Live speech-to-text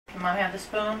Can Mom have the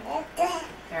spoon?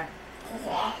 Here.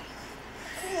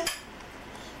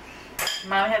 Can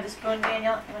Mom have the spoon,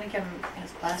 Daniel? You want to give him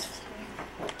his plastic spoon?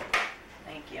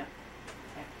 Thank you.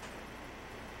 Here.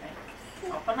 Right.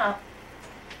 Open up.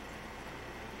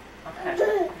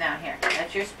 Okay. Now here.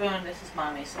 That's your spoon. This is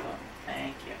Mommy's spoon.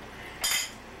 Thank you.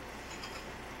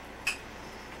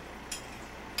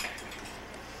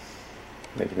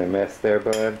 Making a mess there,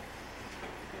 bud.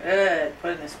 Good.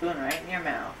 Putting the spoon right in your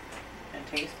mouth. And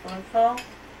take a spoonful.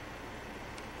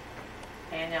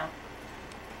 Daniel.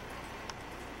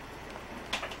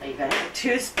 Oh, you got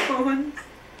 2 spoons.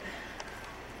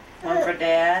 One for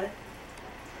Dad.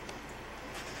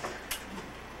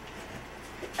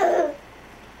 Say,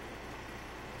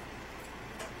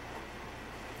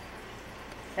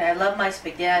 I love my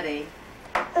spaghetti.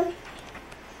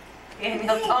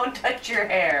 Daniel, don't touch your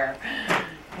hair.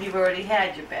 You've already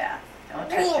had your bath. Don't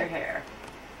touch your hair.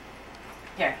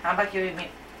 Here, how about giving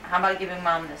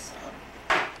Mom this spoon?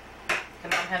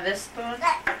 Can Mom have this spoon?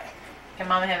 Can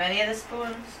Mom have any of the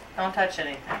spoons? Don't touch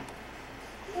anything.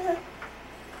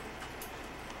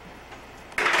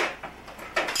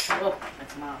 Oh,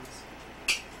 it's Mom's.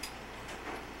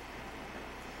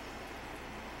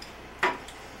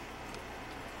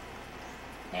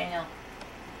 Daniel.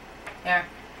 Here.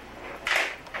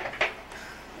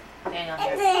 Daniel,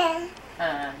 here.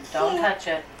 Don't touch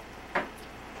it.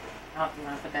 Oh, you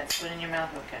want to put that spoon in your mouth?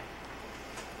 Okay.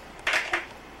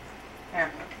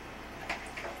 Here.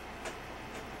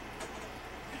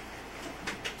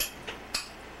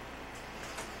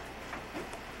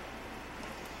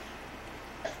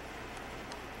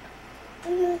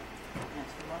 Oh,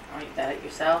 you got it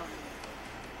yourself?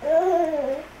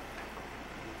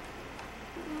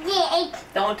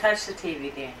 Don't touch the TV,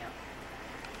 Daniel.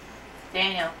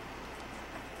 Daniel.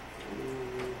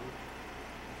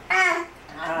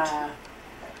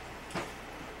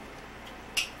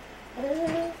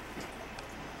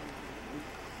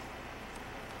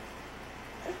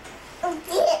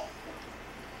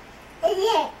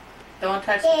 Don't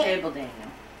touch the table, Daniel.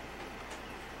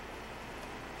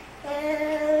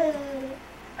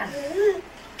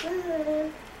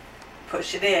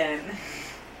 Push it in.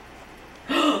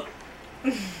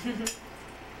 It's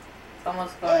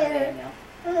almost going, Daniel.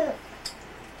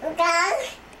 Got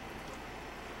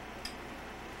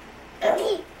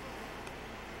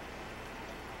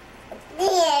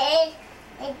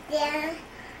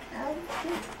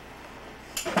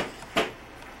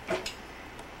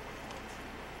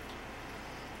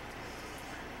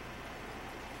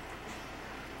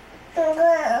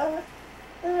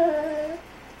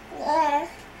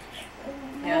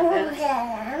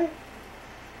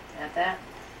that?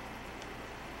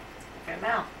 Open your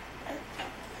mouth.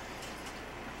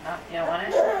 No, you don't want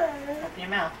it? Open your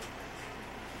mouth.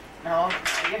 No,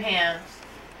 not your hands.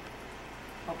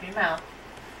 Open your mouth.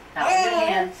 Not with your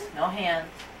hands. No hands.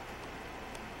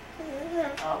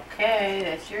 Okay,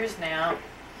 that's yours now.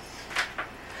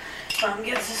 Mom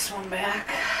gives this one back.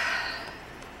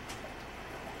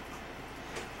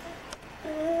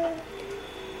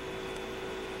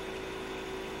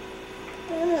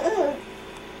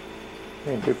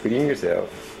 Hey, good for you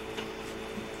yourself.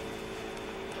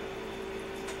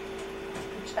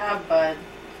 Good job, bud.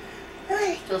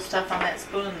 Still stuff on that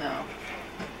spoon, though.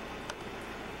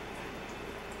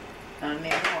 Don't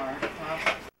need more. Well,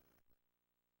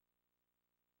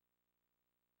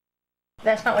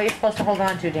 that's not what you're supposed to hold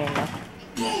on to, Daniel.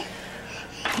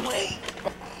 Wait.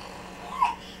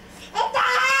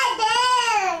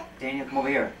 Daniel, come over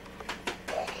here.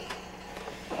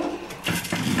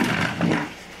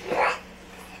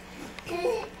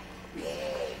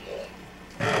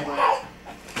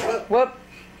 Whoop.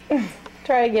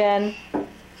 Try again.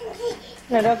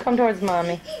 No, don't come towards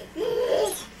Mommy.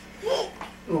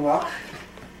 Walk.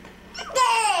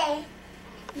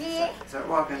 Start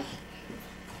walking.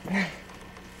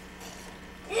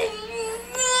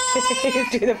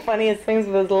 He do the funniest things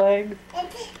with his legs.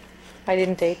 I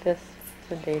didn't date this.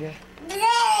 It's a dater.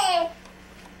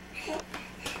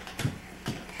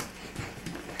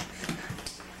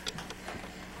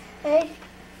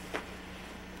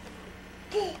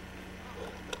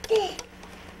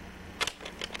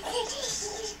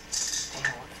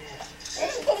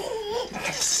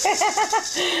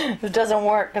 It doesn't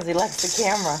work because he likes the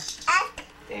camera.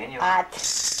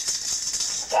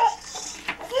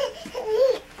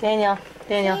 Daniel.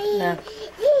 Daniel, no.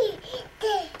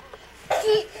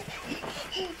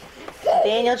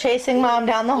 Daniel chasing Mom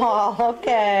down the hall.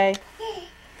 Okay.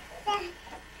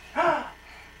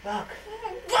 Look.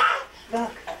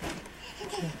 Look.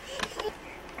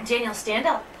 Daniel, stand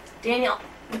up. Daniel.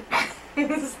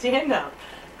 Stand up.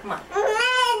 Come on.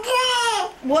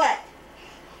 What?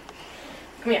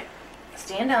 Come here.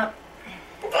 Stand up.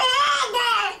 You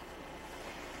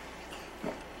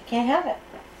can't have it.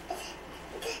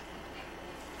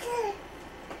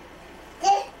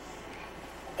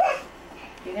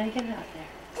 You're gonna get it out there.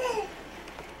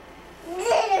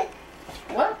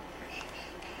 What?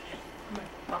 Come on,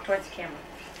 walk towards the camera.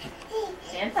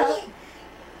 Stand up.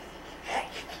 Yeah,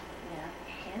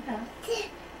 stand up.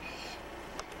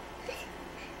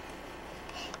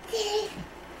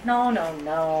 No, no,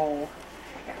 no.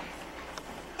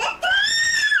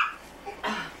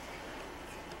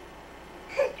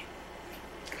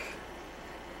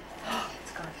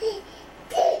 It's gone.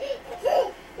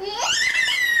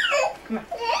 Come on.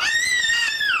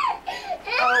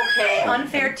 Okay,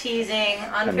 unfair teasing,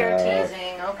 unfair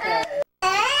teasing, okay.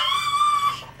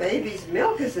 Baby's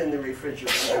milk is in the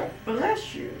refrigerator.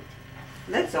 Bless you.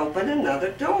 Let's open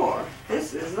another door.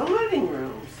 This is the living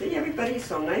room. See, everybody's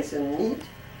so nice and neat.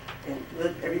 And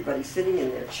everybody's sitting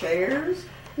in their chairs.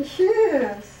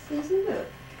 Yes, isn't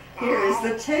it? Here is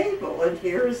the table, and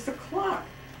here is the clock.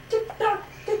 Tick-tock,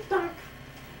 tick-tock.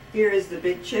 Here is the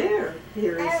big chair.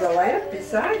 Here is the lamp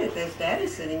beside it. There's Daddy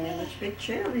sitting in this big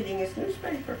chair reading his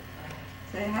newspaper.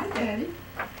 Say hi, Daddy.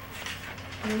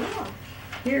 Yeah.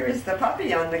 Here is the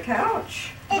puppy on the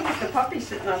couch. Look at the puppy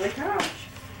sitting on the couch.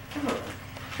 Come on.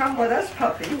 Come with us,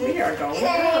 puppy. We are going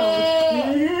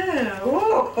down. Yeah.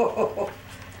 Whoa.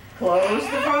 Close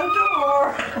the front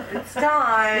door. It's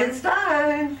time. It's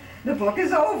time. The book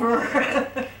is over.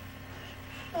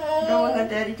 Go and let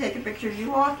Daddy take a picture of you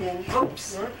walking.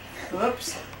 Oops.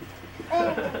 Oops.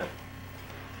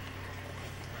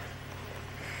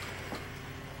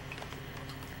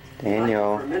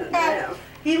 Daniel, For a minute now.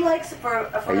 He likes it for a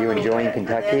are you little enjoying bit,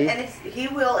 Kentucky? And he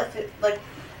will if it like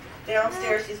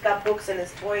downstairs. He's got books in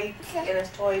his toy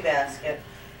basket,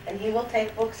 and he will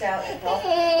take books out and help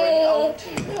bring it over to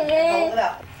you. Hold it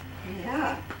up.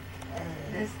 Yeah.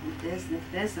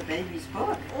 There's the baby's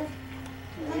book.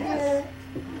 Yes.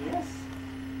 Yes.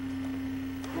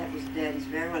 That was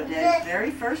one of Daddy's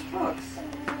very first books.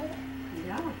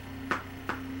 Yeah.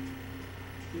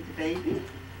 See the baby?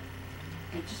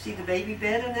 Did you see the baby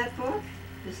bed in that book?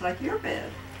 Just like your bed.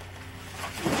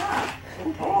 Yeah.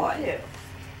 Oh boy.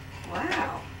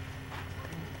 Wow.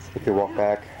 If you walk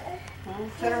back,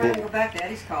 Turn around and go back.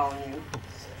 Daddy's calling you.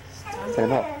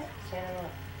 stand him up.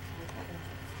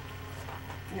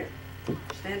 Here.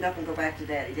 Stand up and go back to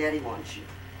Daddy. Daddy wants you.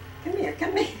 Come here.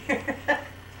 Come here.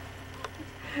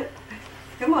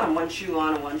 Come on. One shoe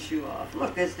on and one shoe off.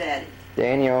 Look, there's Daddy.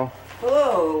 Daniel,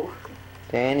 Whoa.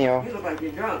 Daniel, You look like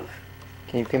you're drunk.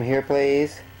 can you come here,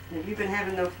 please? Have you been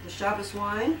having the Shabbos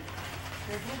wine?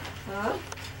 Huh?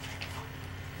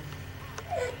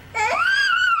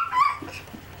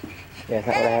 Yeah, that's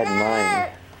not what I had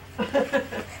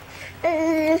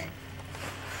in mind.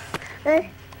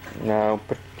 No,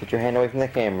 put your hand away from the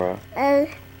camera. Yeah,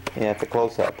 it's a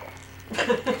close-up.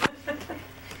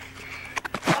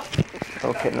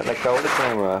 Okay, now let go of the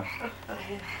camera.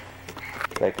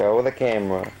 Let go of the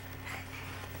camera.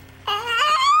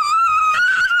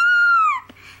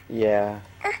 Yeah.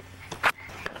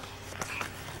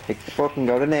 Take the book and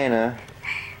go to Nana.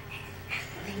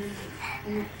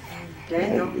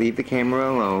 Daniel. Leave the camera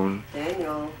alone.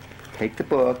 Daniel. Take the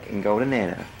book and go to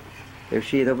Nana. There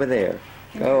she is over there.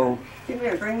 Go. Come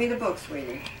here. Bring me the book,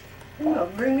 sweetie. Come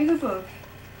on. Bring me the book.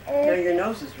 Now your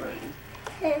nose is running.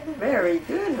 Very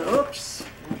good. Oops.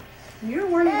 You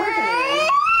weren't working on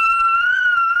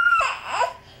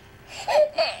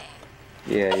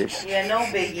Yeah, Yeah, no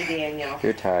biggie, Daniel.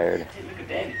 you're tired. Hey, look at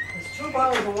Daddy. There's 2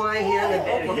 bottles of wine here and they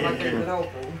both look like they've been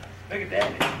open. Look at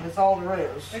Daddy. That's all there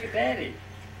is. Look at Daddy.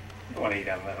 You don't want to eat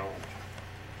out of that old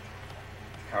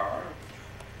car.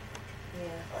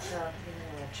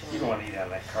 You don't want to eat out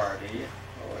of that car, do you?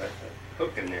 Oh, that's a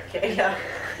hook in there. Okay, yeah.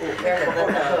 Careful, pull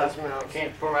it out of his mouth.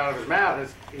 Can't pull it out of his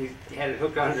mouth. He had it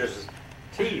hooked under his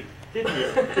teeth. Didn't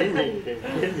you?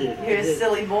 Didn't you? You're a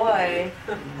silly boy.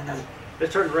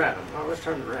 Let's turn it around. Oh, let's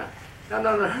turn it around. No,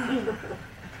 no, no.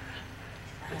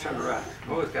 Let's turn it around.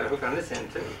 Oh, it's got a hook on this end,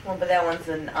 too. Well, but that one's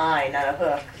an eye, not a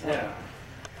hook. So Yeah.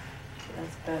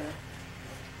 that's better.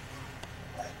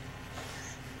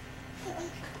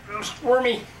 Oh,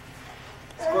 squirmy.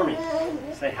 Squirmy.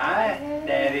 Say hi,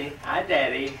 Daddy. Hi,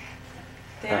 Daddy.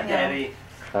 Hi, Daniel. Daddy.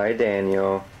 Hi,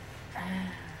 Daniel.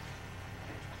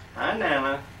 Hi,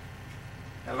 Nana.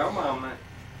 Hello, Mama.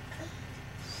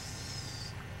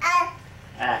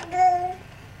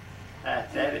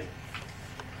 Daddy.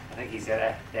 I think he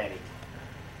said Daddy.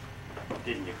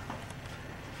 Didn't you?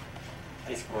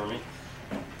 Hey, Squirmy.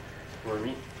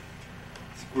 Squirmy.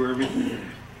 Squirmy.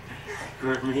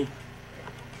 Squirmy.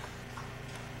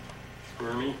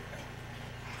 Wormy.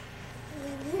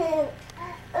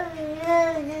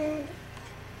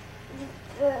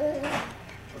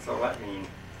 What's all that mean?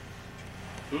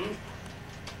 Hmm?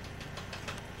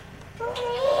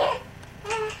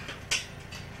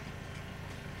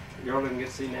 You all didn't get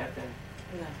to see that then?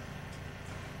 No.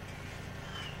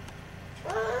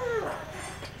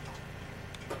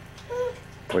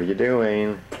 What are you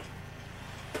doing?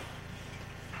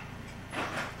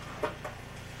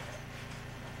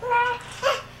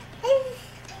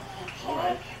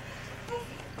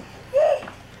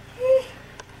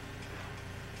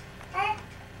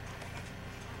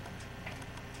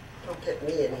 Don't get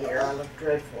me in here. I look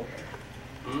dreadful.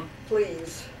 Hmm?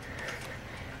 Please.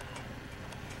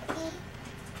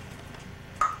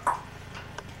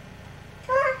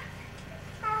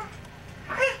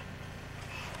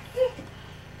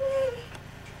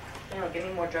 You don't get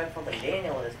any more dreadful than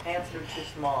Daniel with his pants that are too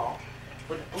small,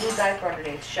 with a blue diaper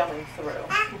underneath showing through.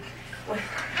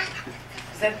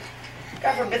 Then,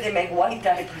 God forbid they make white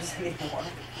diapers anymore.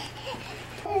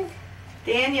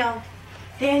 Daniel,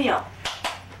 Daniel,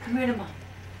 come here to mom.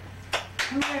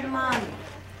 Come here to mommy.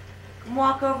 Come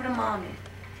walk over to mommy.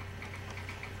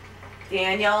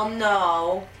 Daniel,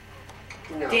 no.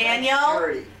 No, Daniel? that's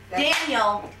dirty.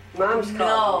 Daniel, Mom's No.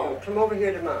 calling you. Come over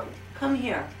here to Mom. come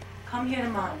here. Come here to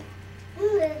mommy.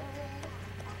 You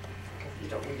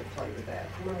don't need to play with that.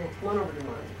 Come on over to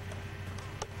Mom.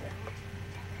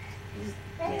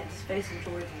 Yeah, just facing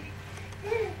towards me.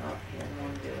 Oh, he doesn't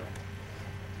want to do it.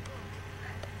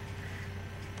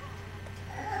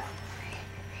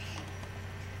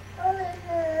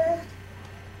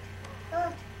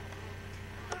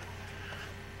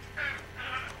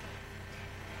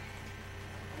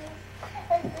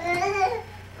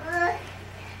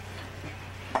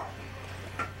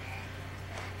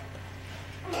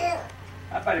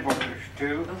 I bet he bought this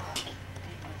too. Oh,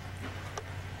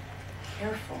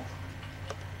 careful.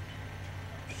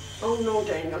 Oh no,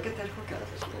 Daniel, get that hook out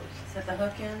of his nose. Is that the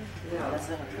hook in? Yeah. No, that's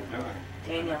the hook What are you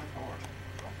doing? in. Daniel.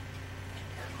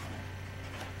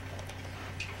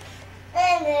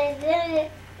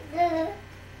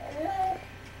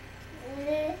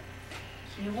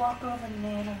 Can you walk over to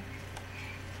Nana?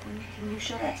 Can you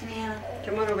show that to Nana?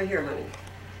 Come on over here, honey.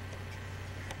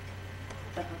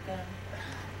 The hook in.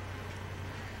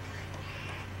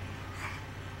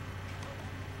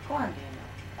 Go on, Daniel.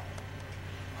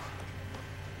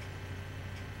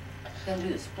 Gonna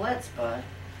do the splits, bud.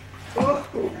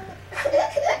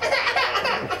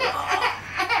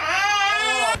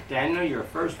 Daniel, your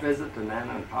first visit to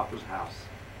Nana and Papa's house.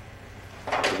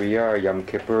 Here we are, Yom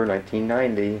Kippur,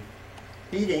 1990.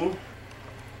 Eating.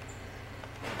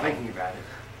 Thinking about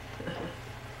it.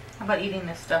 How about eating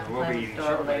this stuff and We'll be playing with eating the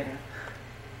dog shortly. later?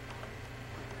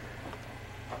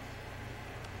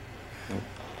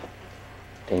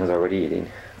 Daniel's already eating.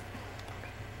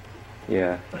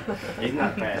 Yeah. He's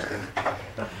not fasting. Yeah,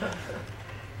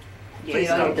 Please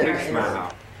you don't eat get Big carrots.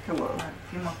 smile. Come Come on. on, a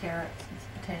few more carrots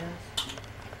and potatoes.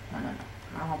 No.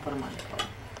 I won't put them on your plate.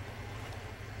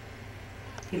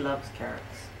 He loves carrots.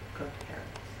 Cooked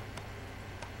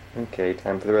carrots. Okay,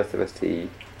 time for the rest of us to eat.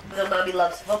 The Bubby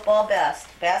loves football best.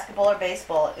 Basketball or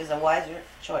baseball is a wiser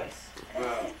choice.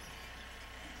 Well,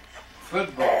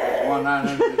 football is one I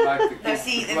like to Now keep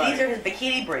see, to and these play. are his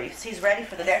bikini briefs. He's ready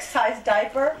for the next size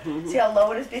diaper. See how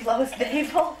low it is below his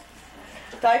navel?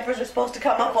 Diapers are supposed to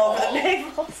come up over the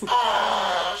navels.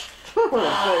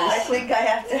 I think I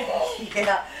have to,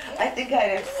 yeah, I think I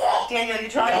have. Daniel, you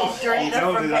trying to get dirty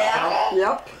enough for bath?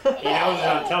 Yep. He knows it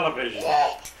on television.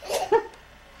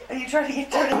 Are you trying to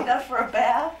get dirty enough for a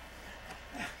bath?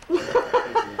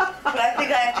 But I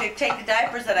think I have to take the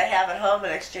diapers that I have at home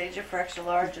and exchange it for extra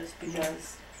larges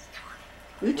because,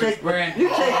 You take brand? the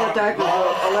diapers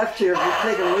I left here. You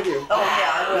take them with you. oh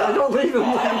yeah, I will. Don't leave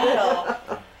them with I me. will.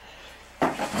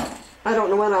 I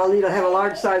don't know when I'll need to have a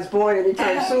large-sized boy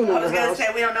anytime soon in I was the gonna house. say,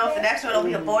 we don't know if the next one will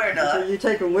be a boy or So not. you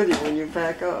take them with you when you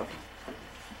pack up.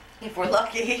 If we're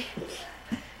lucky.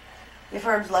 If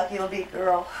Herb's lucky, it'll be a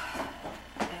girl.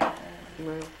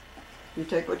 Well, you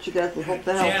take what you got and hope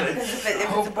that helps. Janet. Because if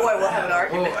it's a boy, we'll have an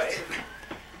argument. Boy.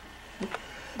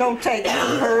 Don't take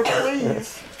her,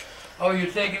 please. Oh,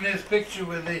 you're taking this picture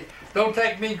with the... Don't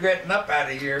take me getting up out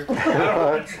of here.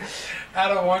 I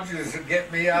don't want you to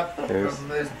get me up There's- from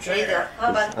this There you go. chair.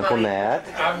 How about Uncle mommy? Matt.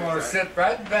 I'm going to sit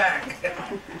right back.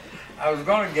 I was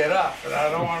going to get up, but I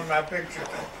don't want my picture.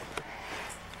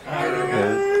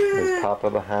 There's Papa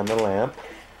behind the lamp.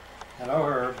 Hello,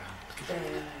 Herb.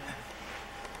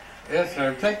 Yes,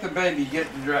 sir. Take the baby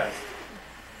getting dressed.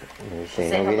 There's Say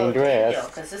Daniel hello getting to Daniel,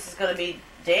 dressed. because this is going to be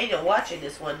Daniel watching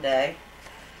this one day.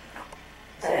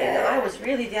 Saying, I was was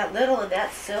really that little and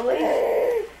that silly.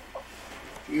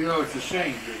 You know, it's a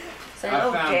shame. So, I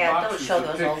oh, found Dad, don't boxes show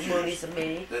of those old pictures movies of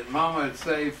me. that Mama had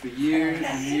saved for years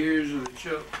and years of the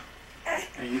children,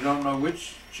 and you don't know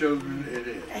which children it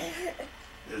is.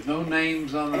 There's no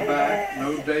names on the back,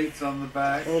 no dates on the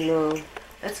back. I know.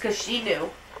 That's because she knew.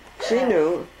 She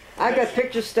knew. I got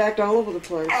pictures stacked all over the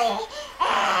place.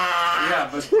 Yeah,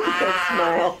 but That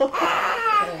smile.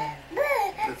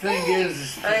 the thing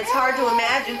is, And it's hard to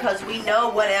imagine because we know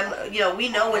what Emma, you know, we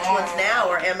know which ones now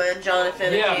are Emma and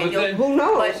Jonathan yeah, and but Daniel. then Who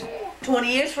knows? But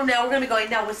 20 years from now, we're going to be going,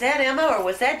 now, was that Emma or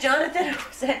was that Jonathan or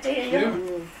was that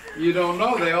Daniel? you don't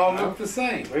know. They all look the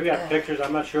same. We've got pictures,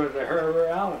 I'm not sure if they're her or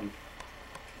Alan.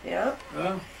 Yeah.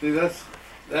 Well, see, that's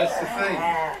the thing.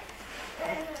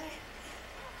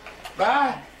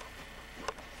 Bye.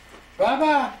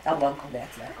 Bye-bye. Oh, Uncle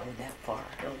Dad's not going that far.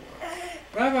 Don't worry.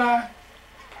 Bye-bye.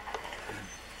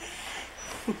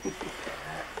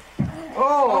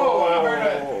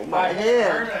 Oh, my Heard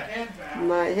head. a head bounce.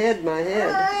 My head, my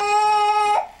head.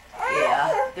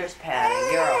 Yeah, there's Patty.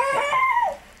 You're okay.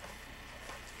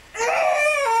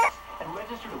 And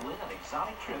register to win an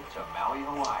exotic trip to Maui,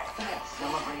 Hawaii.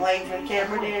 Celebrate Playing for the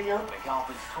camera, Daniel. the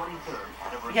Dolphins' 23rd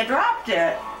anniversary. You dropped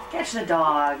it. Catch the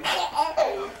dog.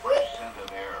 The first scent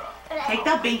of era. Take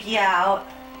the binky out.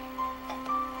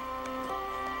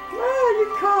 Oh, you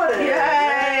caught it.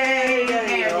 Yay,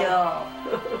 There you go. Daniel.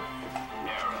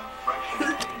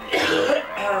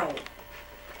 Era. Fresh.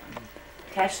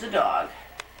 Catch the dog.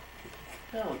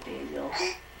 Oh, Daniel.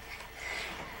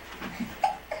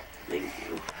 Thank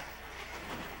you.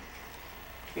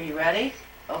 Are you ready?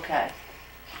 Okay.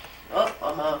 Oh,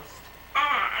 almost.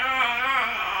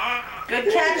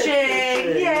 Good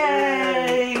catching!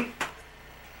 Yay!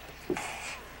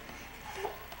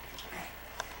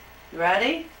 You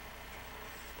ready?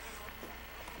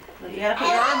 Well, you gotta put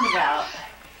your arms out.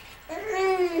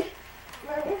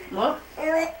 Look.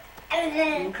 Okay.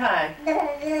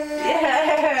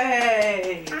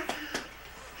 Yay!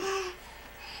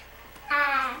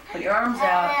 Put your arms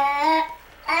out.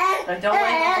 And don't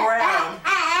lay on the ground.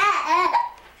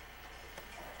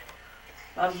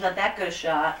 Mom's not that good a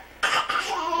shot.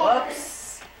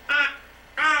 Whoops.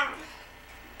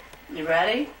 You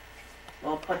ready?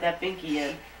 We'll put that binky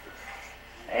in.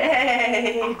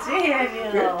 Hey,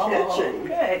 Daniel. Good catching.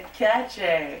 Good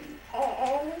catching.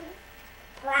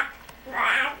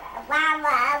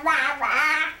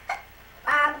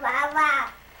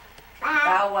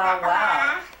 Bow wow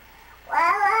wow.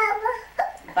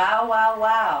 Bow wow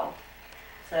wow,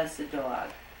 says the dog.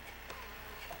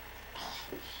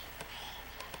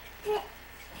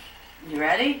 You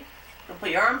ready? Now put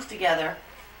your arms together.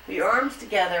 Put your arms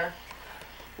together.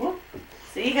 Whoop.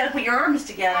 See, you gotta put your arms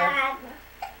together.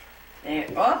 There.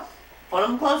 Oh, put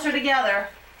them closer together.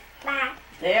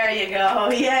 There you go.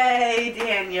 Yay,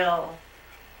 Daniel.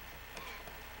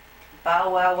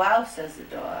 Bow wow wow, says the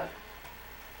dog.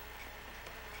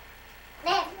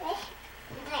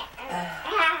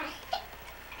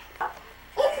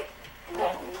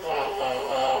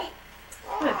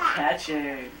 Good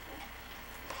catching.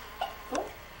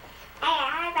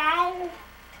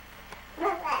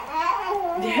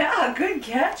 Yeah, good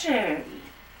catching.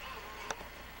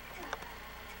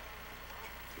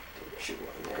 Chew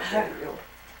on there, Daniel.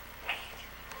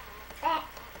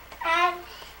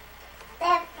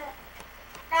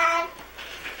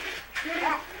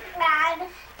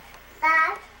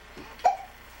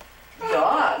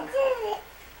 Dog.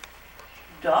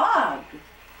 Dog.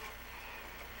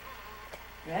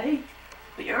 Ready?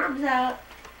 Put your arms out.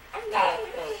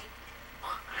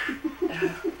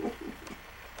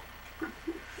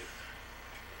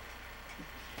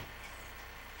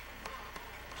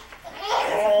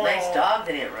 Nice dog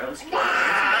that Aunt Rose gave you.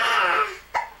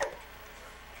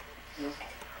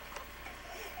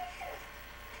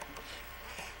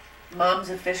 Mom's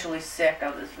officially sick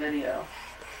on this video.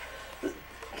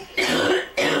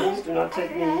 Please do not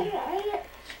take me.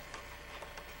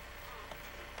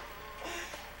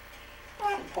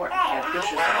 It's important to have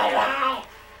pictures of it.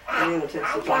 I'm going to take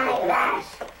some chocolate pictures.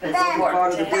 But it's Part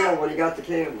important of the to deal have, when you got the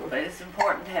camera. but it's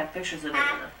important to have pictures of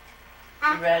Anna.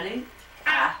 You ready?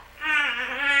 Ah.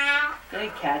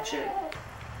 Good catching.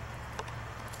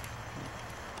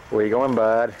 Where you going,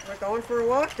 bud? We're going for a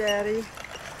walk, Daddy.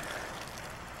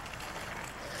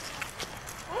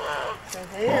 So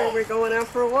here, we're going out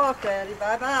for a walk, Daddy.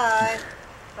 Bye-bye.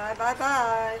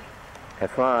 Bye-bye-bye.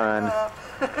 Have fun.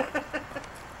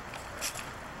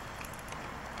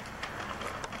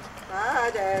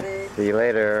 Bye, Daddy. See you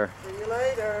later. See you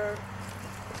later.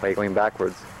 Why are you going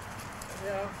backwards?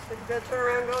 Yeah, so you better turn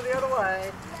around and go the other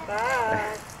way.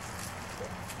 Bye.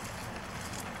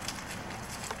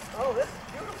 Oh, this is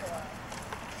beautiful.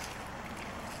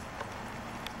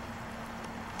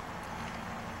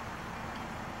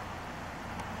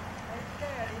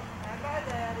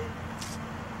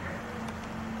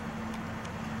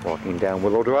 Walking down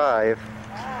Willow Drive.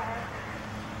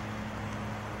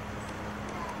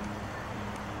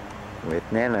 With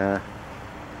Nana.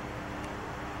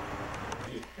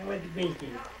 I want the binky.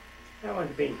 I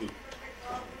want the binky.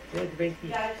 You want the binky?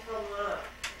 Yeah, I just don't want.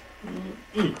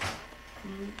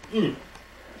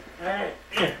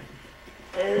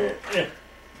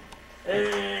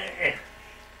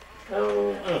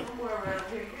 Somewhere around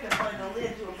here, you're gonna find a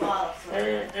lid to a bottle.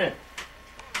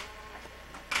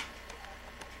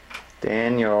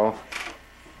 Daniel,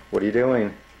 what are you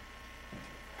doing?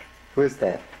 Who is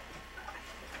that?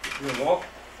 You wanna walk?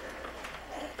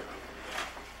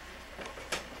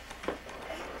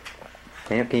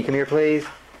 Daniel, can you come here, please?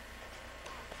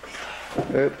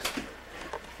 Oops.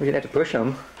 We didn't have to push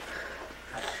him.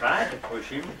 I tried to push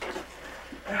him.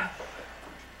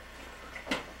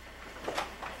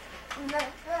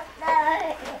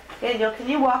 Daniel, can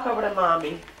you walk over to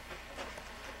Mommy?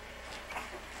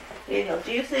 Daniel,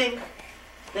 do you think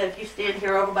that if you stand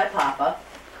here over by Papa,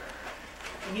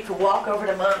 you can walk over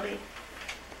to Mommy?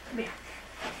 Come here.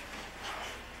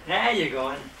 Now you're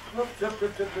going.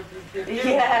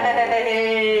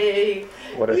 Yay!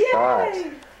 What a Yay! shot.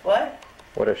 What?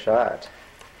 What a shot.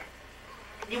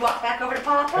 Can you walk back over to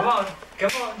Papa? Come on,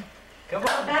 come on, come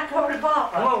Come on. back over to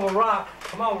Papa. Come on, we'll rock.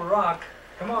 Come on, we'll rock.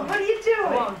 Come on. What are you doing?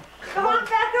 Come on. Come on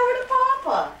back over to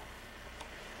Papa.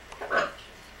 Come on.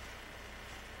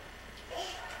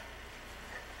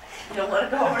 You don't want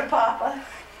to go over to Papa?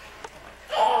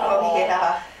 Oh,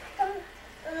 yeah.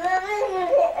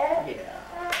 Yeah.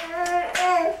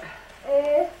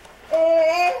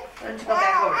 Why don't you go back over to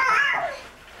Papa?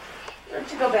 Why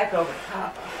don't you go back over to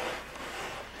Papa?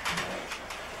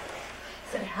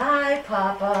 Say hi,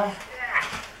 Papa.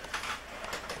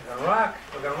 We're gonna rock.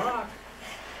 We're gonna rock.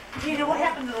 Do you know what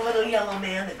happened to the little yellow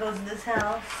man that goes in this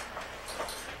house?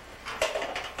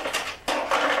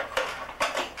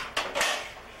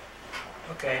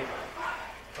 Okay.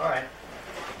 All right.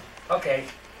 Okay.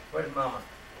 Where's Mama?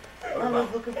 Where's Mama's Mama?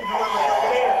 looking for the little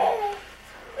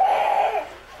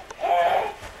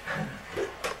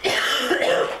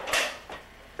man.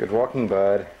 Good walking,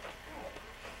 bud.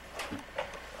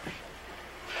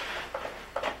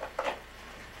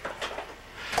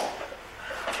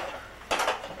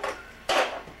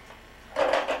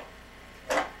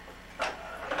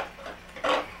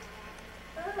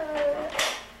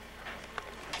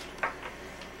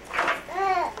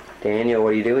 Daniel,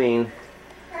 what are you doing?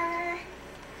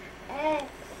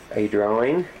 Are you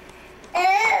drawing?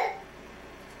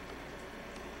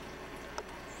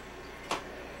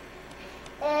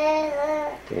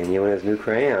 Daniel and his new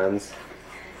crayons.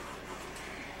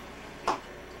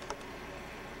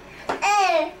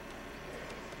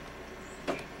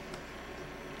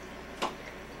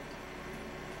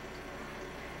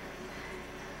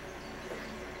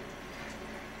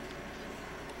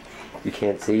 You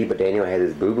can't see, but Daniel has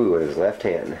his boo-boo in his left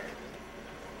hand.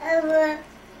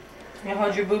 You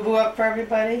hold your boo-boo up for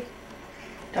everybody?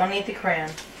 Don't eat the crayon.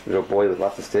 Little boy with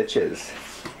lots of stitches.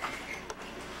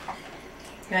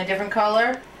 You want a different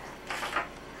color?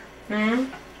 You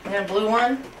want a blue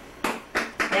one?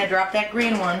 Yeah, drop that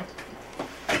green one.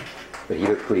 But he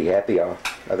looked pretty happy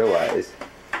otherwise.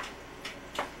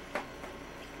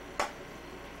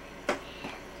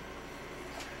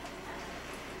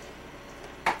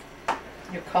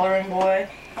 Your coloring boy.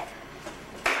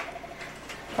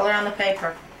 Color on the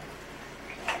paper.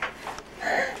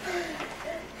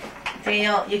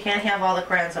 Daniel, you can't have all the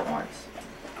crayons at once.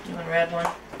 You want a red one?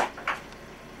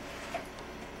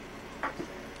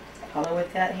 Color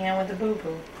with that hand with the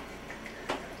boo-boo.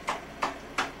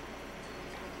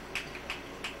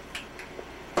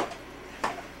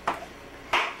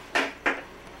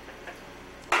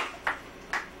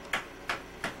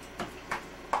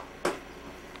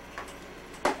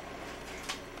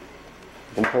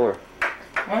 Open color.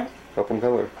 What? Open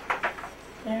color.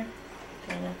 There.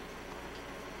 Dana.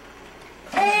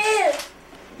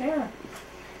 Yeah.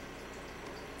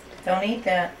 Don't eat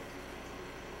that.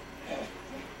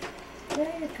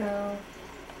 There you go.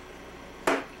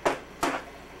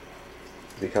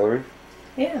 Is he coloring?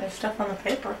 Yeah, there's stuff on the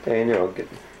paper. Daniel, get.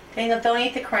 Daniel, don't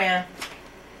eat the crayon.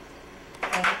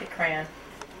 Don't eat the crayon.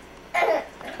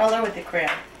 Color with the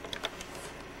crayon.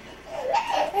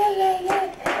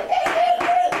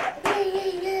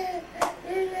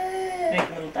 Make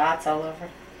little dots all over.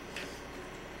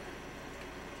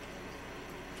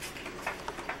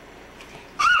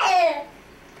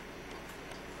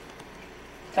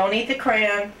 Don't eat the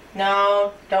crayon.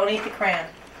 No, don't eat the crayon.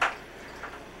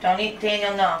 Don't eat,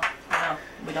 Daniel, no. No,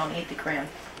 we don't eat the crayon.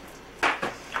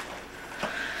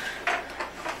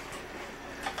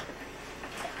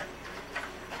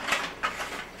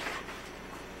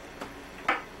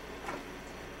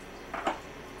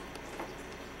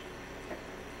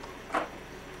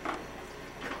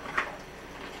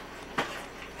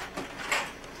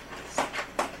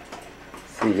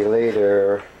 See you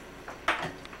later.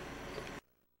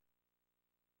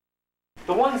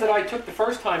 The ones that I took the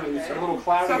first time, it was a little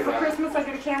cloudy. So for Christmas, I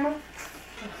get a camera?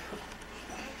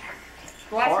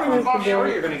 I'm sure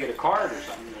you're going to get a card or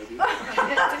something, maybe. A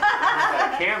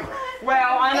camera.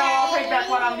 Well, I know I'll take back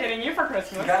what I'm getting you for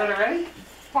Christmas. You got it already?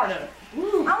 Part of it.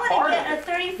 Ooh, I want part to of get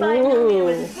a it. 35mm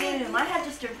with zoom. I had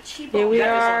just a cheap Here we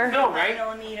That was are. on film, right?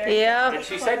 5mm. Yep. And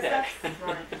she said that.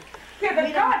 Yeah,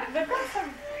 they've got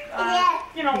some,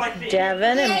 you know, like the...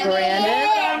 Devin and Brandon.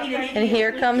 And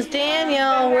here comes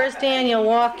Daniel. Where's Daniel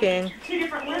walking?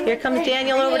 Here comes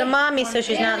Daniel over to Mommy so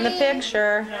she's not in the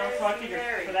picture.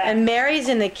 And Mary's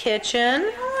in the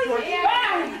kitchen.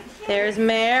 There's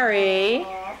Mary.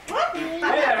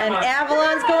 And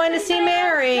Avalon's going to see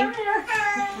Mary.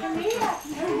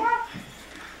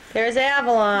 There's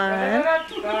Avalon.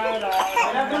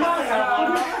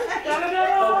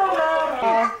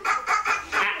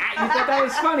 You thought that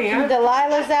was funny, huh?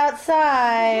 Delilah's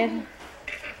outside.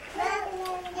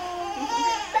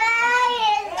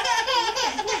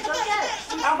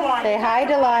 Say hi,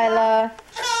 Delilah.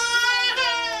 Is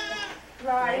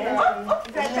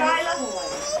that Delilah?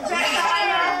 Is that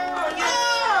Delilah?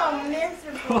 Oh,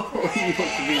 miserable. You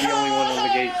want to be the only one on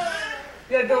the gate.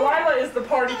 Yeah, Delilah is the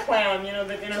party clown, you know,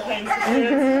 that entertains the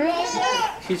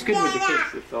kids. She's good with the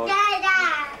kids, that's all.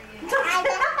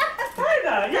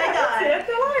 Delilah, yeah, that's it,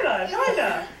 Delilah.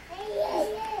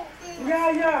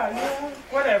 Yeah.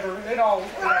 Whatever, it all...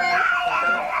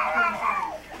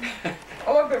 I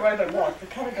love the way they walk. They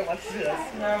kind of go like this.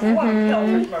 You know, a lot of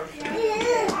pelvic motion.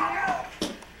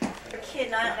 A kid,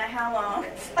 not know how long.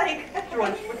 It's like...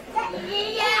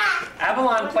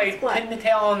 Avalon played pin the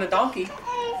tail on the donkey.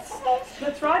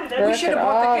 That's right. We should have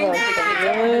brought the Look games at to the kids.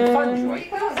 That would have been fun,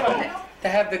 Joy. To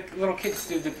have the little kids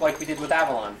do it like we did with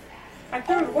Avalon. I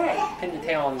threw it away. Pin the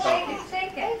tail on the donkey.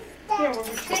 Yeah, well,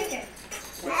 we shake it.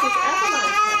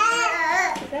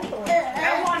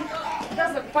 Avalon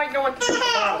doesn't quite know what to do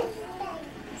about it.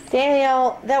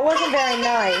 Daniel, that wasn't very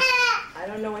nice. I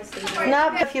don't know what's the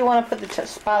Not if you want to put the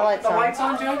spotlights The on. lights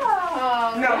on, Joe?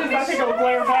 No, because I think it'll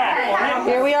glare back.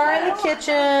 Here we are in the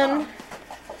kitchen.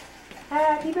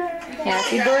 Happy birthday.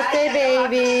 Happy birthday,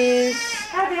 babies.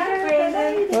 Happy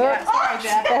birthday. Whoops,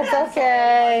 that's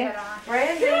okay.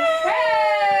 Brandon.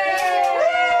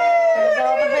 There's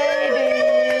all the babies.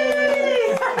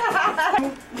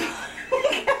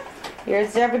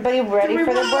 Here's everybody ready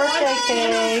for the birthday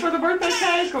cake. For the birthday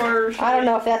cake, or... I don't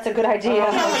know if that's a good idea.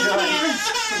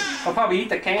 I'll probably eat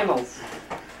the candles.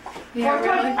 Yeah,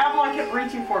 really? Avalon kept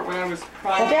reaching for it when I was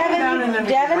crying. Devin took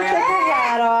her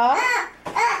hat off.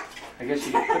 I guess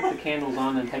you could put the candles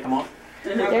on and take them off.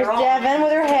 There's Devin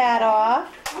with her hat off.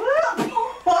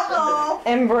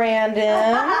 And Brandon.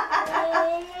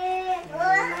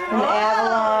 And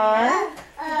Avalon.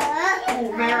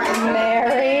 And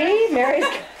Mary. Mary's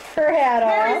got her hat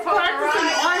off.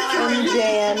 And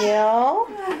Daniel.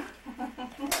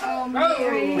 Oh,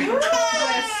 Mary. I'm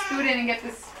gonna scoot in and get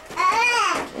this.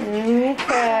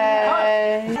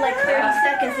 Okay. Like 30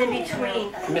 seconds in between.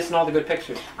 You're missing all the good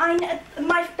pictures. I know,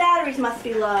 my batteries must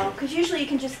be low, because usually you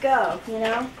can just go, you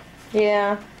know?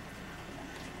 Yeah.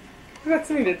 That's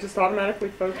neat, it just automatically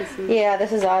focuses. Yeah,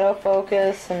 this is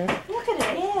autofocus and Look at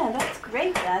it, yeah, that's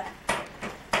great, Beth.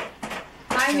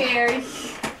 Hi, Mary.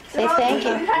 say thank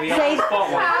you. We almost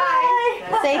bought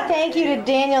one. Say thank you to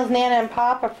Daniel's Nana and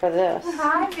Papa for this.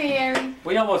 Hi, Mary.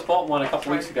 We almost bought one a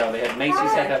couple weeks ago. They had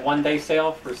Macy's had that one-day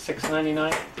sale for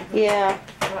 $6.99, Yeah.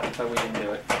 so we didn't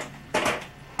do it.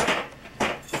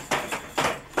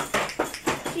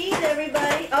 Cheese,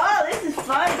 everybody. Oh, this is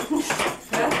fun.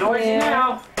 It's noisy Yeah.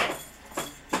 now.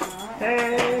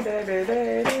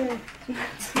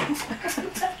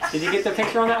 Did you get the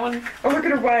picture on that one? Oh, look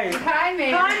at her wave. Hi,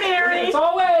 Mary. Hi, Mary. It's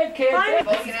all wave, kids.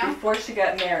 Before she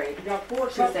got married, she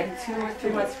was like 2 or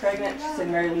 3 months pregnant. She said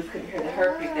Mary Lou couldn't hear the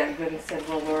heartbeat that good and said,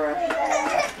 well, Laura,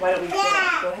 why don't we go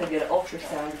ahead and get an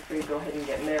ultrasound before you go ahead and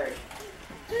get married?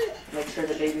 Make sure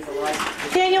the baby's alive.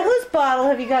 Daniel, whose bottle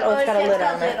have you got? Oh, it's got a lid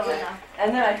on it.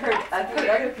 And then I've heard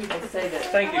other people say that.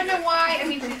 Thank I wonder why. I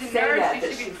mean, she's a nurse.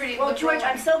 She should be pretty. Well, George,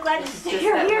 I'm so glad It's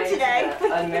you're just here that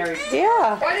today. Unmarried.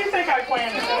 Yeah. Why do you think I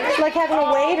planned it? It's like having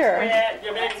a waiter. Yeah,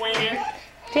 you big wiener.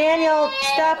 Daniel,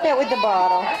 stop that with the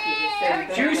bottle.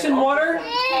 Juice and water?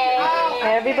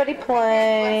 Everybody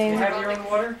play. You have your own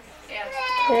water?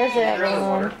 There's Your own everyone.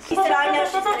 water. She said, I know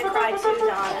she's going to cry too,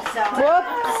 Donna, so.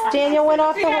 Whoops, Daniel went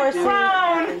off the horse seat.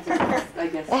 I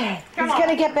guess. He's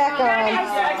gonna get back on. A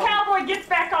cowboy gets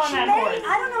back on that horse.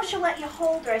 I don't know if she'll let you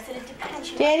hold her. I said, it depends.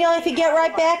 Daniel, if you get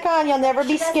right back on, you'll never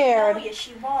be scared. She doesn't know you,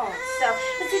 she won't. So,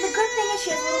 but see, the good thing is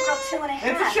she has a little girl 2.5.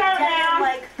 It's a showdown.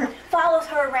 Like, follows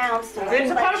her around still.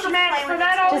 It's a poker match for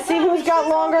that To old see who's got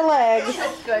longer legs.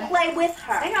 play with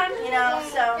her. Hang on. You know,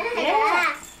 so.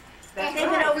 Yeah. They've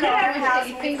been over to our house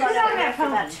and we've gone over there for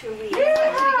about 2 weeks. I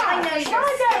know she's still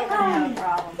going to have a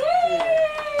problem.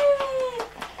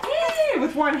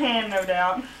 With one hand, no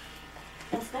doubt.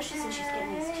 Especially since she's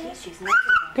getting these teeth, she's never.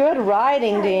 Good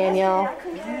riding, Daniel. I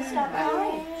couldn't get her to stop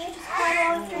crying. She just cried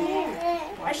all afternoon.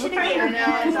 I should have given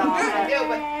her It's all right. Do,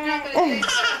 but you're not gonna say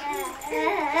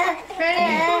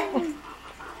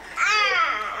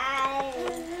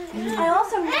I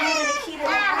also gave her the key to the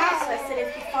house, so I said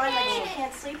if you find like she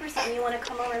can't sleep or something, you want to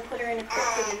come over and put her in a crib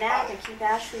for the nap and keep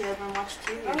Ashley over and watch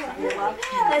TV or something. Well,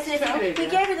 I said if we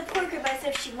gave her the poker, but I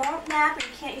said if she won't nap or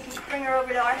you can't, you can bring her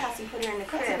over to our house and put her in the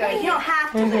crib. You don't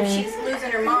have to, but if she's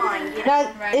losing her mind. You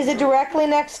know? Now, is it directly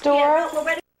next door? Yeah, we're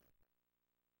ready.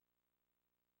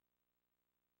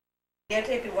 Yeah,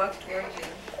 take it walk towards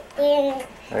you.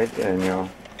 Right, Daniel.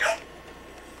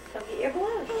 So get your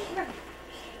gloves.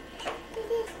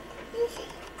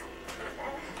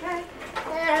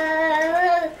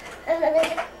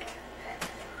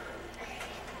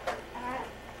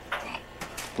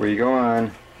 Where you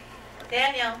going?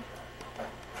 Daniel.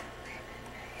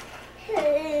 You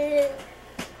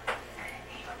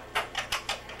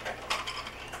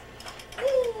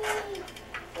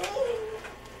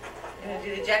gonna do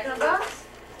the Jack in the Box?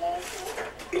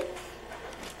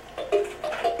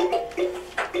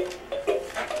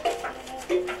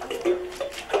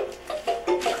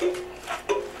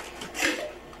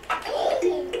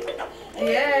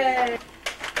 Yay!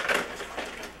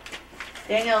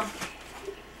 Daniel,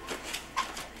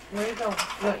 where you going?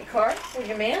 You want your car with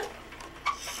your man?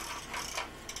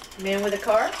 Man with a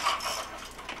car?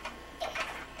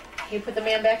 You put the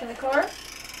man back in the car?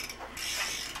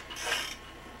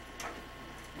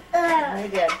 Very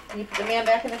good. You put the man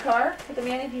back in the car? Put the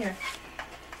man in here.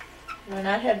 No,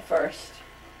 not head first.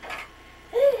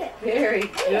 Very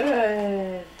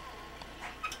good.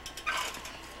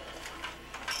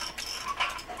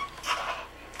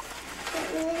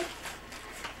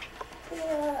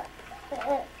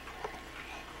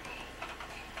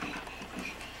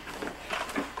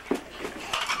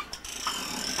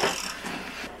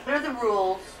 What are the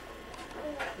rules?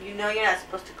 You know you're not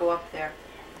supposed to go up there.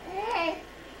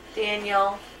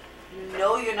 Daniel, you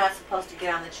know you're not supposed to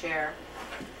get on the chair.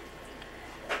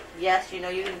 Yes, you know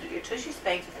you can do your tushy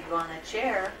spanks if you go on that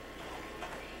chair.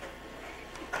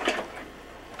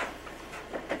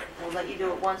 We'll let you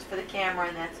do it once for the camera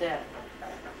and that's it.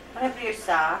 What happened to your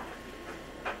sock?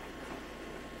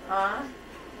 Huh?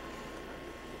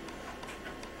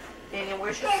 Daniel,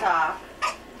 where's your sock?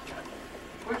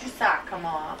 Where'd your sock come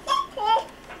off?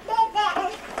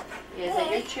 Is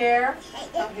that your chair?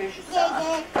 Oh, here's your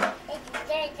sock.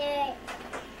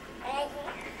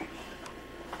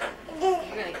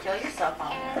 You're gonna kill yourself on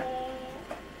there.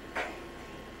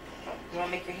 You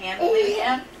wanna make your hand bleed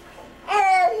again?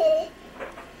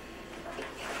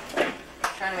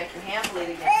 Trying to make your hand bleed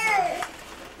again.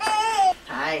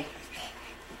 Hi.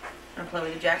 Wanna play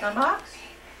with your Jack in the Box?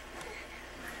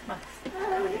 Come on,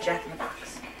 play with your Jack in the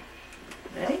Box.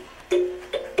 Ready?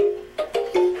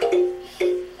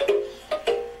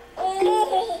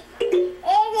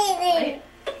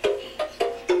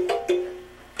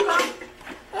 Right.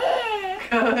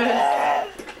 Good.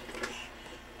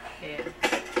 Yeah.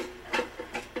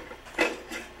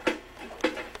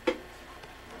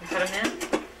 You put him in?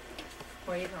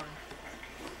 Where are you going?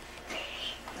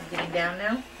 Are you getting down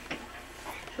now?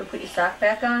 Should we put your sock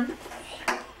back on?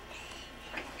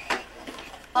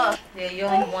 Oh, yeah, you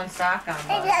only have one sock on.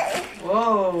 Bud.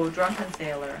 Whoa, drunken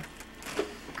sailor.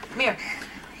 Come here.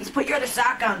 Let's put your other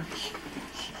sock on.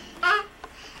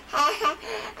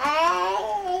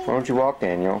 Why don't you walk,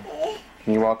 Daniel?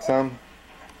 Can you walk some?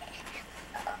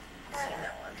 I'm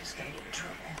just gonna get in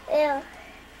trouble.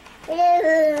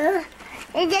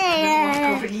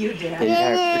 Walk over to you, Dad.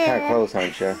 Yeah, you're kind of close,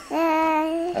 aren't you?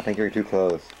 I think you're too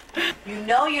close. You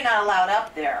know you're not allowed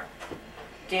up there,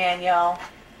 Daniel.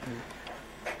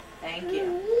 Thank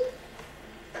you.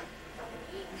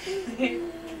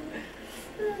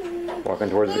 Walking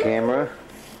towards the camera.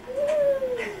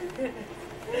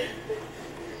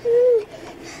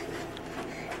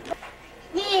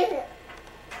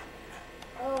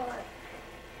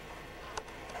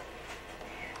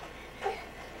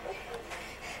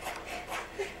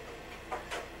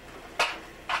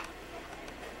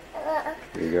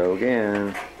 Here you go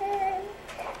again.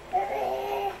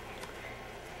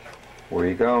 Where are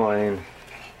you going?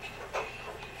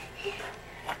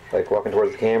 Like walking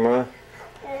towards the camera?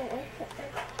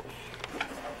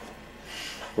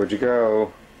 Where'd you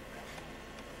go?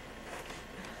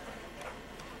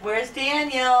 Where's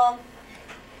Daniel?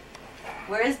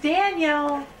 Where's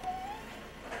Daniel?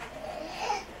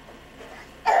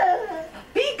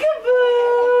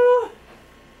 Peekaboo!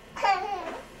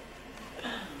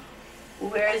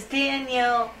 Where's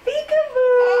Daniel?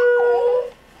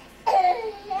 Peekaboo!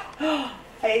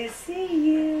 I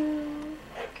see you.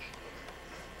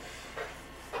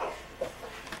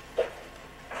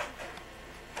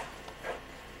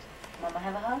 Mama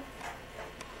have a hug?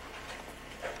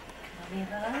 Mommy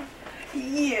have a hug?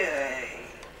 Yay!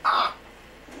 Ah.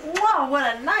 Wow,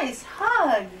 what a nice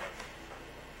hug!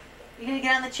 You gonna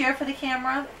get on the chair for the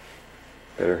camera?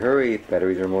 Better hurry,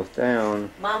 batteries are almost down.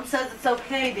 Mom says it's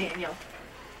okay, Daniel.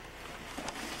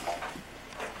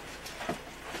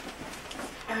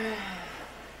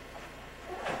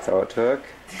 That's all it took.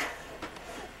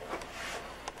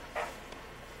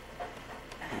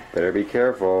 Better be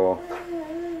careful.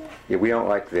 Yeah, we don't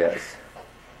like this.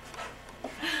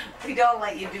 We don't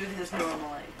let you do this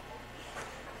normally.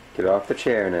 Get off the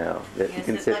chair now. That you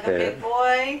can sit like there. a big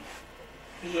boy?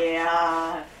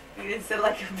 Yeah. You can sit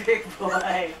like a big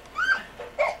boy.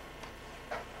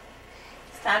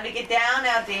 It's time to get down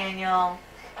now, Daniel.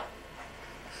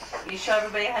 Can you show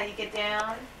everybody how you get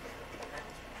down?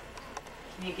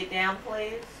 Can you get down,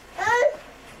 please?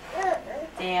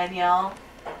 Daniel.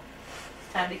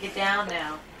 It's time to get down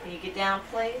now. Can you get down,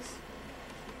 please?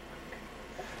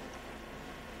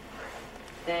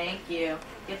 Thank you.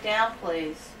 Get down,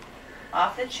 please.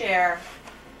 Off the chair.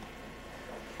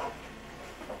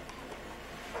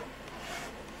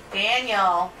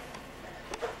 Daniel.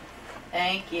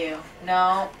 Thank you.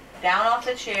 No. Down off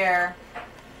the chair.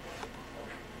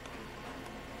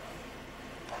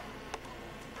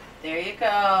 There you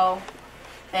go.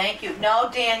 Thank you. No,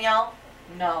 Daniel.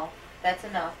 No. That's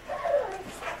enough.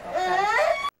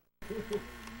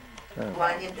 Okay.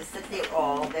 Want him to sit there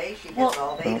all day? She gets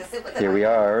all day to sit with him. Here we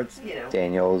are. It's You know.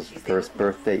 Daniel's first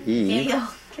birthday Eve. Daniel,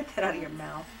 get that out of your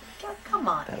mouth. Come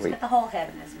on. He's got the whole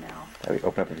head in his mouth. We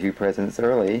opened up a few presents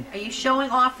early. Are you showing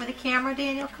off for the camera,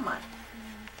 Daniel? Come on.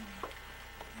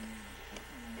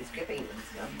 He's gripping with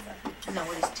his gums. No,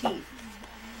 with his teeth.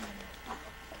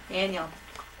 Daniel,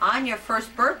 on your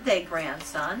first birthday,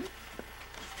 grandson.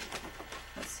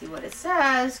 Let's see what it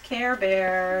says. Care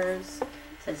Bears.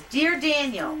 It says, Dear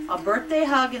Daniel, a birthday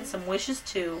hug and some wishes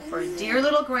too for a dear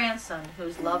little grandson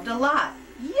who's loved a lot.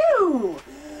 You!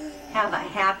 Have a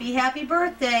happy, happy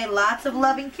birthday. Lots of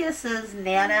loving kisses,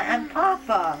 Nana and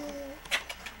Papa.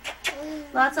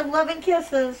 Lots of loving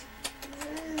kisses.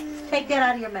 Take that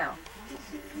out of your mouth.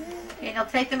 Daniel,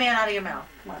 take the man out of your mouth.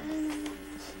 Come on.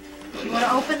 You want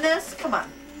to open this? Come on.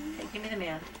 Hey, give me the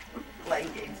man. Playing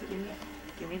games with me.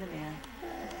 Give me the man.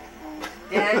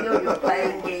 Daniel, you're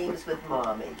playing games with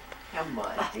Mommy. Come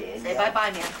on, Daniel. Say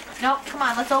bye-bye, man. No, come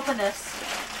on, let's open this.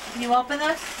 Can you open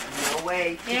this? No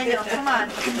way. Daniel, come on.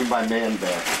 Give me my man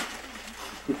back.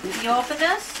 Can you open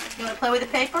this? You want to play with the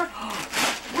paper?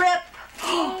 Rip!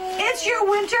 It's your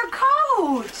winter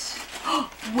coat!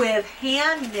 With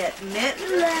hand knit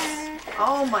mittens.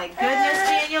 Oh my goodness,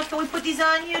 Daniel. Can we put these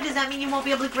on you? Does that mean you won't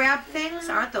be able to grab things?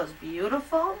 Aren't those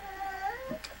beautiful?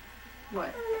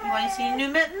 What? You want to see new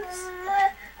mittens?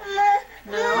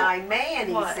 No? My man,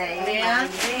 he's What? saying. Man?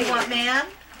 My man. You want man?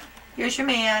 Here's your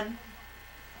man.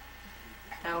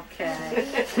 Okay.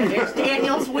 Here's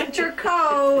Daniel's winter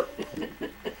coat.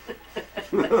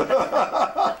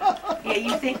 Yeah,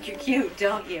 you think you're cute,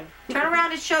 don't you? Turn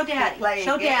around and show Daddy. Playing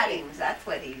Show Daddy. games. That's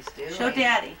what he's doing. Show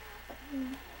Daddy.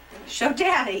 Show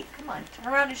Daddy. Come on,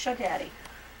 turn around and show Daddy.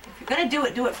 If you're going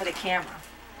to do it for the camera.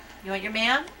 You want your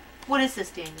man? What is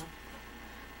this, Daniel?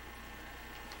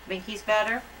 Think he's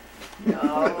better?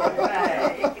 No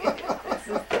way.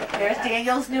 There's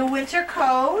Daniel's new winter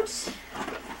coat.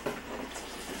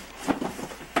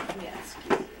 Yes,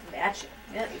 match it.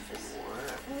 Yeah.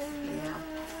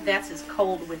 That's his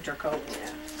cold winter coat.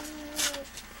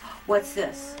 What's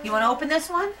this? You want to open this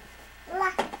one?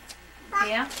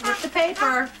 Yeah? Rip the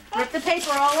paper. Rip the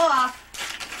paper all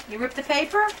off. You rip the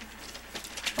paper?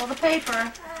 Pull the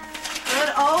paper.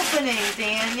 Good opening,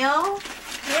 Daniel.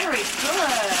 Very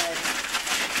good.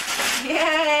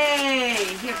 Yay!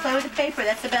 Here, play with the paper.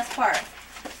 That's the best part.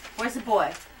 Where's the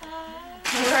boy?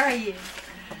 Where are you?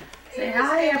 Say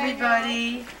hi,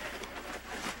 everybody.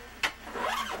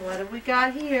 What have we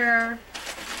got here?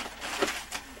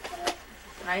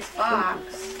 Nice box.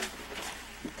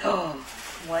 Oh,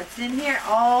 What's in here?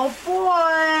 Oh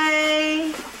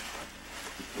boy!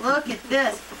 Look at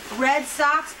this. Red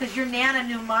socks, because your Nana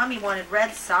knew Mommy wanted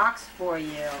red socks for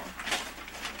you.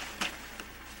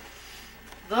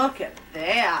 Look at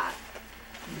that.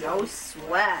 No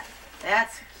sweat.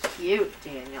 That's cute,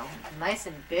 Daniel. Nice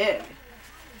and big.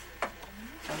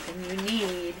 Something you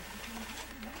need.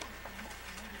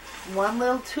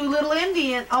 Two little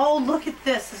Indian. Oh, look at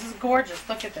this. This is gorgeous.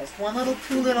 Look at this.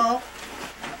 Two little.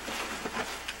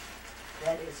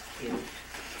 That is cute.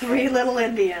 3 little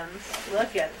Indians.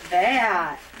 Look at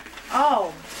that.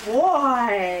 Oh,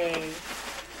 boy.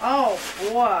 Oh,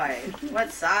 boy.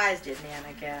 What size did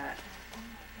Nana get?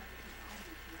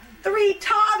 3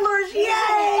 toddlers.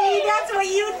 Yay! That's what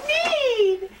you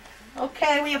need.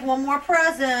 Okay, we have one more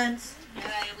present.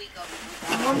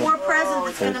 One more present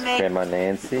that's going to make... Grandma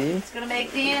Nancy. It's going to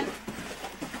make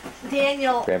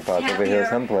Daniel Grandpa's happier. over here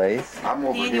someplace. I'm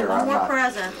over Daniel, here. one I'm more not.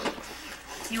 present.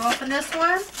 You open this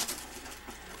one?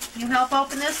 You help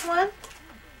open this one?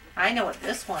 I know what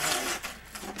this one is.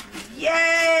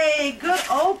 Yay! Good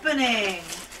opening.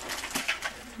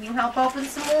 You help open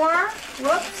some more?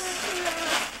 Whoops.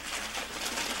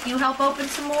 You help open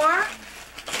some more?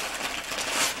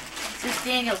 This is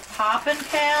Daniel's Poppin'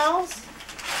 Pals.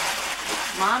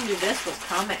 Mom knew this was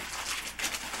coming.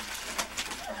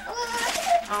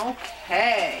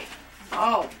 Okay.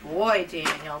 Oh boy,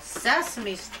 Daniel.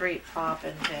 Sesame Street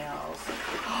Poppin' Pals.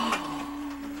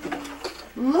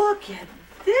 Look at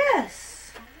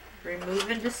this. Remove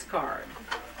and discard.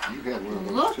 You had one of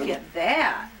those Look too. at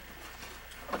that.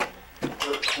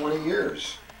 For 20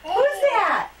 years. Who's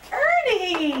that?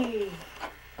 Ernie.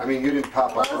 I mean, you didn't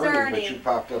pop up Close Ernie, Ernie. but you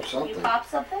popped up Can something. you pop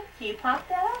something? Can you pop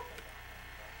that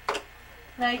up?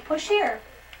 Now you push here.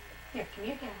 Here, come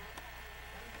here.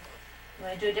 You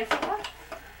want to do a different one?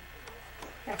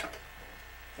 Here.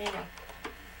 Daniel.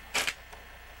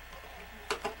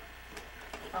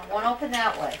 One open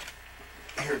that way.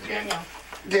 Here, Daniel.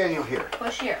 Daniel, here.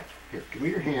 Push here. Here, give me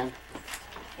your hand.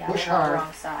 Yeah, Push we're on the hard.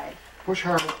 wrong side. Push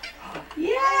hard.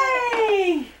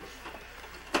 Yay!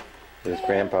 There's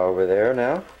Grandpa over there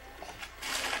now.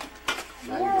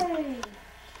 Now you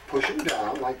push him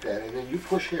down like that, and then you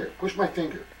push here. Push my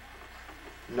finger.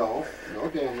 No, no,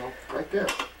 Daniel. Right there.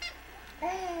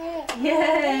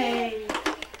 Yay!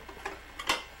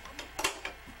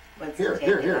 Here,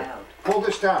 here, here. Pull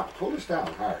this down. Pull this down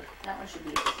hard. That one should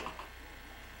be easy.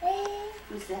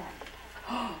 Who's that?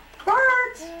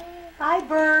 Bert! Hi,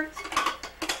 Bert.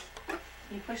 Can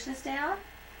you push this down?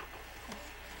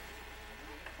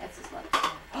 That's his left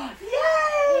hand.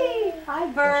 Yay! Hi,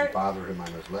 Bert. Doesn't bother him on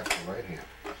his left and right hand.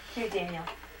 Here, Daniel.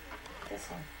 This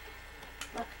one.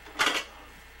 Look.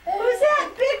 Who's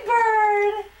that? Big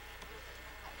Bird!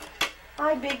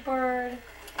 Hi, Big Bird.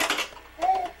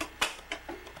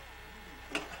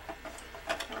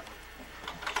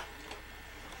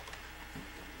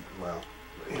 Well,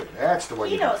 here, that's the way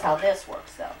He you knows how this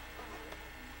works, though.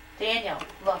 Daniel,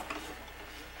 look.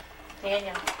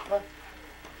 Daniel, look.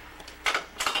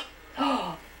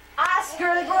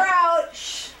 Oscar the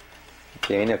Grouch!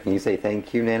 Daniel, can you say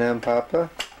thank you, Nana and Papa?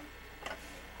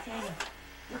 Daniel,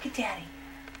 look at Daddy.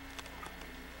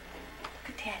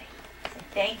 Look at Daddy. Say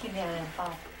thank you, Nana and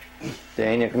Papa.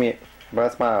 Daniel, come here. How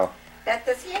about a smile?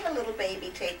 Does he have a little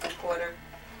baby tape recorder?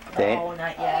 No,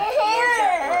 not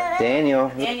yet. Daniel.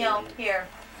 Daniel, here.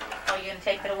 Oh, you gonna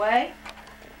take it away?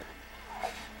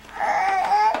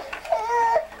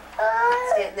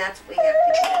 And that's what we have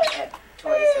to get at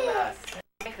Toys R Us.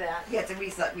 Like that. Yeah, it's a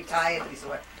retired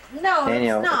resort. No,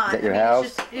 Daniel, it's not. is that your I mean, house?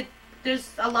 It's just, there's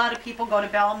a lot of people go to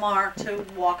Belmar to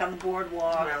walk on the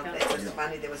boardwalk. Well, it was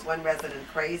funny. There was one resident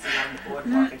crazy on the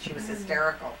boardwalk, and she was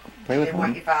hysterical. Play She with didn't want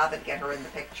him. your father to get her in the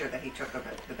picture that he took of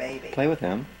the baby. Play with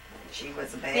him. She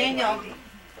was a bad Daniel. lady.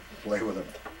 Play with him.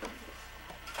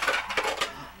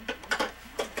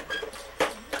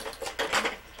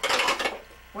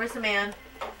 Where's the man?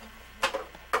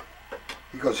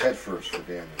 He goes head first for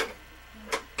Daniel.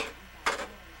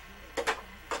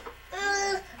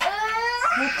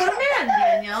 Well, put him in,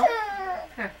 Daniel.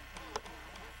 Here.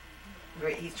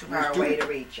 He's too far away to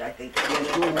reach, I think. He was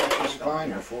doing that just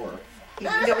fine before.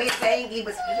 He's saying he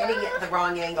was hitting it at the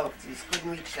wrong angle because he just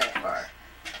couldn't reach that far.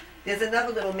 There's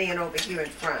another little man over here in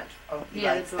front. Oh, he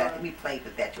Yeah, likes that's that. right. We played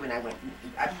with that too, and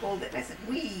I pulled it, and I said,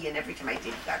 wee, and every time I did,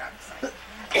 he got upside.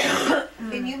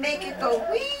 Can you make it go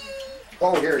wee?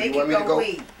 Oh, here, Make you want it me to go?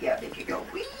 wee. Yeah, make it go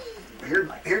wee. Here,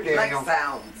 here, Daniel. Like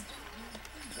sounds.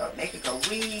 So make it go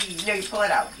wee. You know, you pull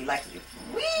it out. He likes it.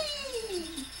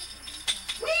 Wee!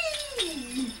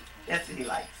 Wee! That's what he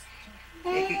likes.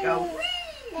 Make it go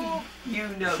wee! You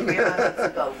know Grandma makes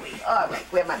it go wee. All right,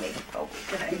 Grandma makes it go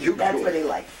wee. That's what he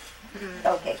likes.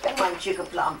 Okay, come on, Sugar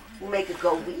Plum. We'll make it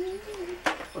go wee.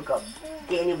 We'll go.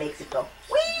 Daniel makes it go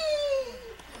wee.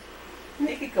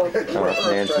 Make it go wee. All right,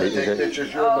 Nancy,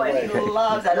 Oh, and he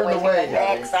loves that away from the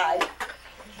backside.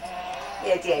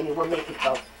 Yeah, Daniel, we'll make it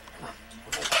go. Come on,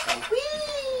 we'll make it go wee.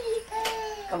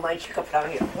 Come on, Sugar Plum,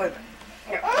 here.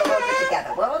 Here, we'll hold it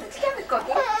together. We'll hold it together. Go,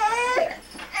 there. There.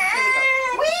 Here we go.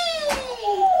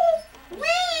 Wee!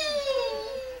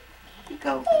 Wee! You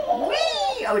go,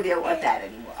 wee! Oh, we don't want that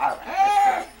anymore. All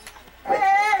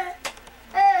right,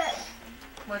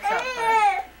 What's up,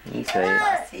 Okay,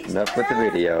 enough with the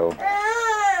video.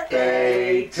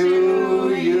 Day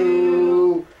to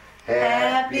you.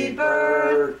 Happy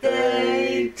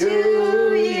birthday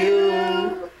to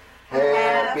you.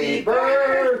 Happy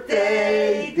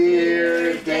birthday,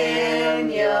 dear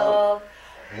Daniel.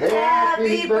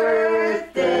 Happy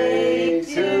birthday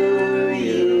to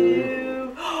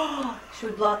you. Should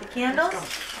we blow out the candles?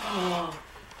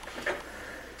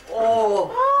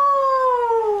 Oh.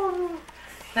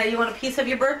 Now you want a piece of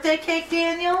your birthday cake,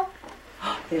 Daniel?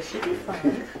 This should be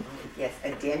fun. Yes,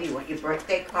 and Danny, you want your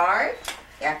birthday card?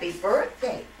 Happy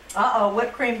birthday. Uh-oh,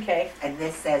 whipped cream cake. And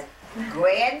this says,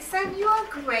 grandson, you're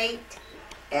great.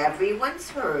 Everyone's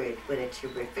heard what a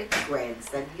terrific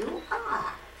grandson you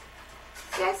are.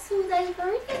 Guess who they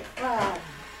heard it from?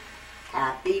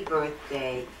 Happy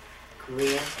birthday,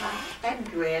 Grandpa and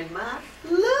Grandma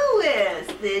Lewis.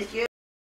 This year.